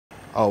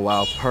Oh,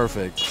 wow,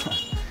 perfect.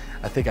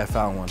 I think I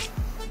found one.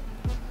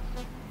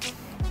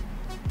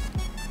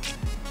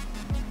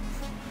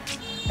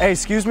 Hey,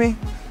 excuse me.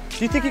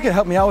 Do you think you could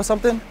help me out with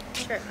something?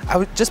 Sure.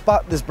 I just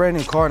bought this brand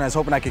new car and I was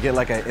hoping I could get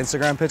like an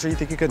Instagram picture. You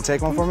think you could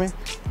take one for me?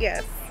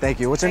 Yes. Thank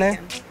you. What's your name?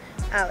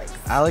 Alex.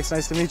 Alex,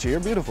 nice to meet you. You're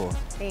beautiful.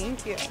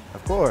 Thank you.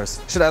 Of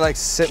course. Should I like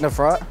sit in the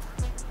front?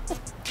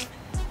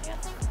 Yeah.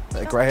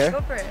 Like right here?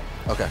 Go for it.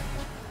 Okay.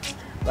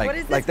 Like, what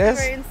is this, like this?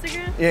 for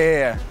Instagram?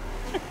 Yeah.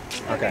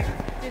 Okay.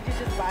 Did you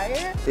just buy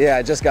it? Yeah,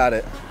 I just got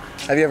it.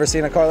 Have you ever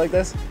seen a car like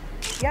this?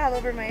 Yeah, all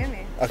over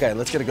Miami. Okay,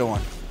 let's get a good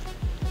one.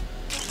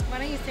 Why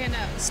don't you stand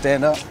up?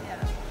 Stand up?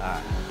 Yeah. All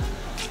right.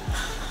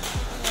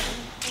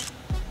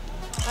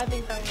 I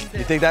think that one's it.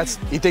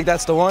 You think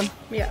that's the one?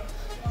 Yeah.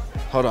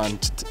 Hold on.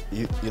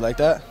 You like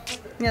that?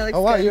 Yeah, looks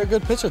Oh wow, good. you're a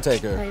good picture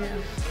taker. I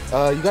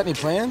know. You got any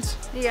plans?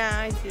 Yeah,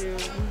 I do.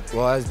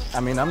 Well, I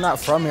mean, I'm not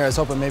from here. I was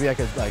hoping maybe I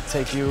could like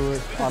take you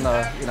on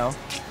a, you know,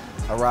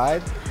 a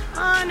ride.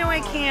 No, I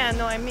can't.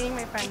 No, I'm meeting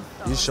my friends.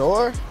 So. You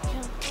sure?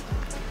 Yeah.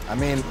 I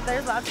mean,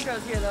 There's lots of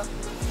girls here though.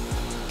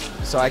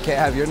 so I can't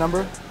have your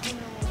number?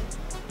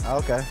 No.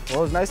 Okay. Well,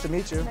 it was nice to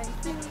meet you. Nice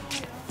to meet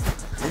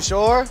you. You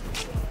sure?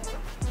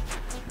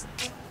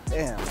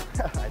 Damn,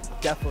 I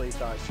definitely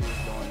thought she was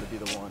going to be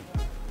the one.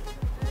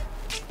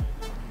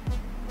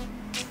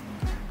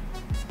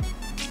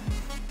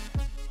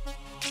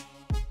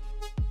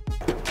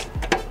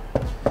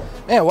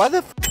 Man, why the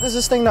f does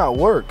this thing not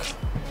work?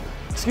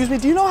 Excuse me,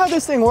 do you know how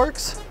this thing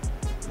works?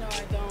 No,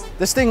 I don't.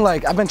 This thing,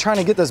 like, I've been trying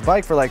to get this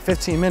bike for like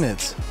 15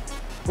 minutes.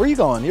 Where are you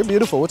going? You're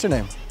beautiful. What's your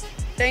name?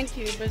 Thank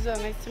you, Brazil.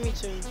 Nice to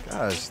meet you.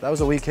 Gosh, that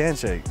was a weak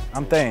handshake.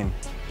 I'm Thane.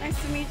 Nice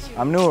to meet you.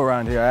 I'm new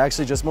around here. I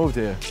actually just moved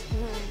here.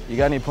 You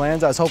got any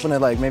plans? I was hoping to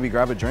like maybe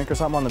grab a drink or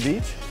something on the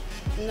beach.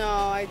 No,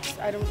 I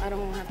don't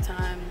have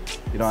time.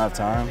 You don't have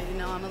time?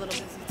 No, I'm a little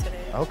busy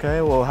today.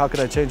 Okay, well, how could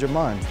I change your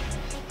mind?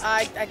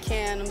 I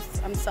can.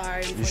 I'm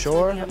sorry. You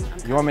sure?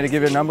 You want me to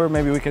give your number?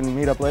 Maybe we can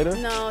meet up later?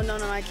 No,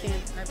 I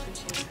can't. I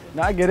appreciate it.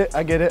 No, I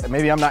get it.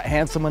 Maybe I'm not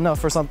handsome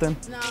enough or something.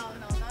 No,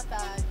 not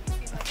that. You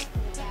seem like a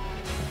cool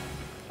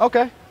guy.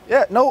 Okay.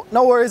 Yeah, no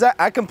worries.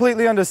 I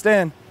completely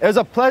understand. Huh?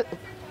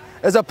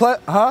 That's your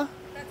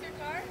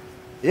car?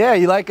 Yeah,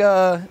 you like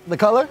the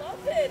color? I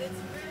love it. It's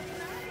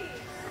really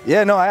nice.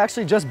 Yeah, no, I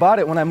actually just bought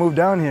it when I moved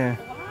down here.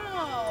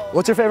 Wow.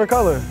 What's your favorite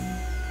color?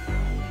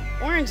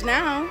 Orange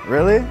now.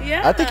 Really?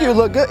 Yeah. I think you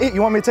look good.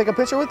 You want me to take a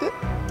picture with it?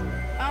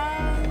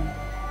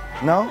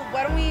 No?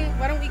 Why don't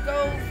we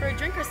go for a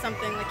drink or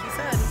something, like you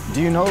said?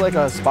 Do you know like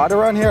a spot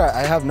around here?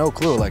 I have no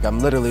clue. Like I'm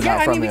literally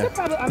not from here. We could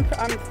probably.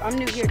 I'm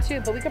new here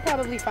too, but we could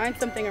probably find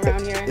something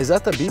around here. Is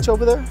that the beach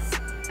over there?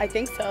 I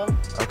think so.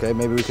 Okay,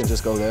 maybe we can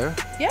just go there.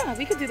 Yeah,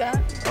 we could do that.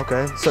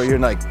 Okay, so you're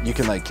like, you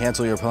can like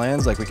cancel your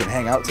plans, like we can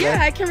hang out today?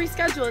 Yeah, I can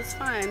reschedule. It's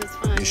fine. It's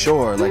fine. You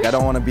sure? Like I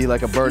don't want to be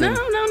like a burden.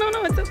 No.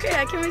 It's okay.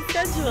 I can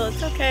reschedule.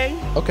 It's okay.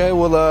 Okay,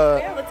 well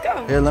Yeah, let's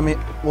go. Here,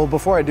 well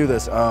before I do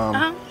this,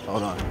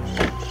 hold on.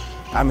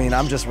 I mean,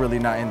 I'm just really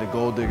not into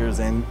gold diggers,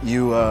 and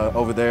you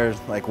over there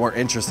like weren't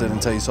interested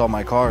until you saw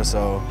my car,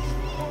 so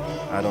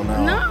I don't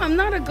know. No, I'm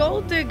not a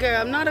gold digger.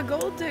 I'm not a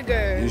gold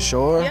digger. You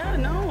sure? Yeah,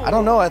 no. I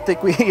don't know. I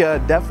think we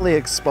definitely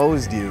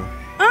exposed you.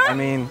 I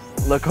mean,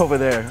 look over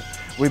there.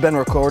 We've been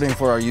recording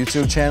for our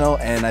YouTube channel,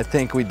 and I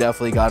think we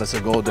definitely got us a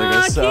gold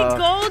digger. So.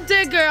 Gold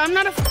digger. I'm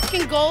not a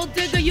fucking gold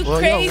digger. You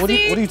crazy? Yo, what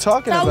are you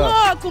talking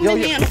about?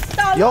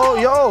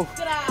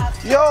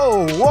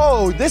 Yo,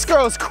 whoa, this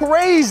girl's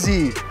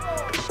crazy.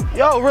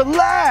 Yo,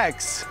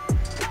 relax.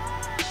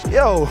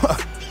 Yo,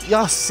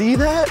 y'all see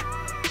that?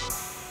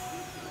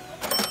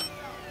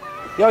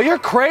 Yo, you're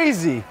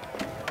crazy.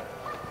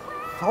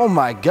 Oh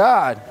my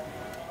God.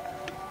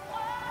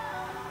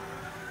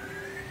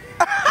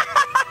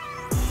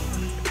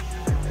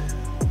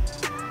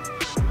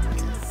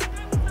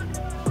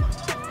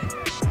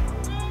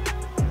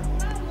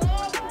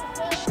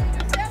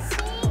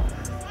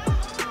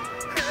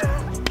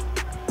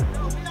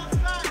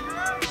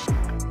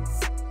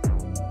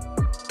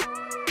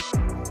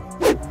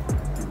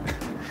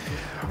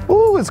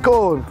 Ooh, it's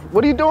cold.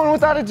 What are you doing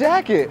without a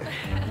jacket?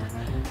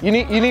 You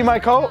need my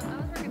coat? I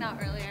was working out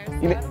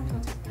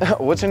earlier.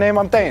 What's your name?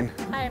 I'm Thane.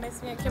 Hi, nice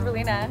to meet you,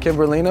 Kimberlina.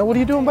 Kimberlina, what are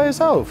you doing by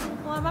yourself?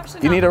 Well, I'm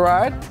actually You need a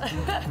ride?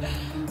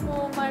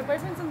 Well, my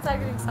boyfriend's inside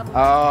getting supplements.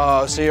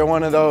 Oh, so you're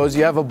one of those,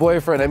 you have a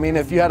boyfriend. I mean,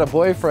 if you had a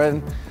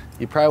boyfriend,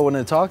 you probably wouldn't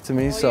have talked to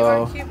me, well, so. You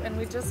are cute, and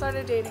we just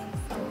started dating,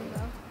 so you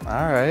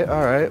know.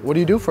 All right. What do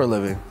you do for a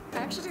living? I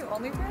actually do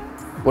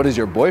OnlyFans. What does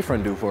your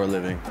boyfriend do for a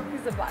living?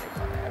 He's a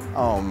bodybuilder.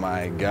 Oh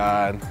my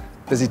God.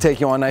 Does he take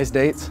you on nice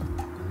dates?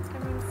 I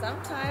mean,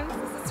 sometimes.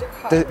 Is this your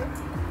car?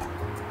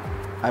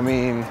 I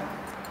mean,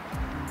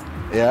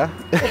 yeah.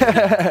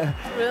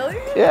 Really?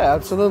 Yeah,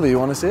 absolutely. You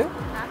want to see it?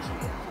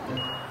 Actually,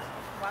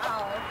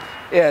 wow.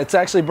 Yeah, it's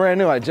actually brand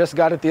new. I just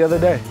got it the other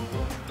day.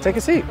 Take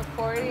a seat. The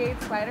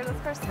 48 Spider,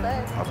 this car's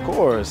sick. Of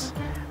course.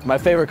 My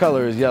favorite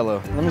color is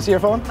yellow. Let me see your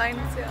phone. Mine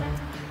too.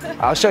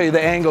 I'll show you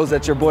the angles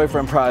that your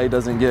boyfriend probably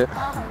doesn't get.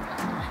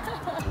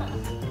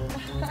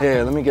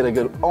 Here, let me get a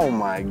good, oh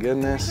my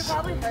goodness. You should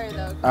probably hurry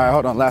though. All right,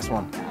 hold on, last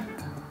one.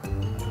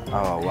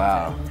 Oh,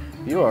 wow.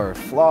 You are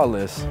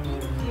flawless. Thank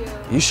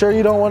you. You sure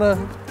you don't want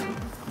to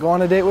go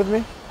on a date with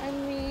me?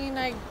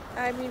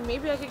 I mean,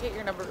 maybe I could get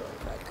your number really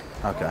quick.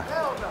 Okay.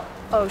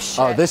 Oh shit.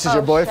 Oh, this is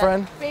your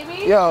boyfriend?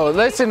 Baby? Yo,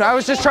 listen, I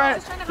was just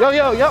trying. Yo,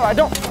 I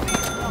don't.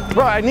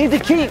 Bro, I need the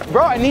key.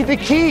 Bro, I need the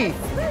key.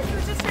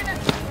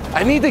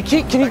 I need the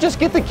key. Can you just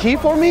get the key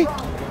for me?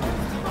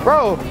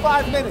 Bro.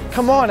 5 minutes.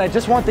 Come on, I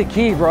just want the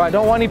key, bro. I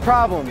don't want any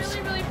problems.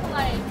 Really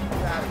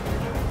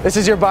polite. This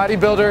is your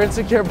bodybuilder,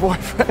 insecure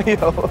boyfriend,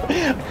 yo.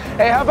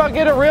 Hey, how about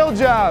get a real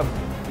job?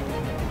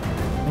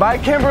 Bye,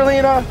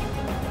 Kimberlina.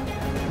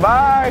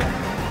 Bye.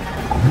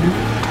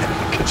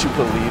 Could you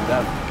believe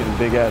that fucking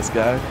big ass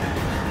guy?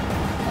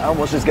 I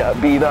almost just got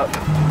beat up.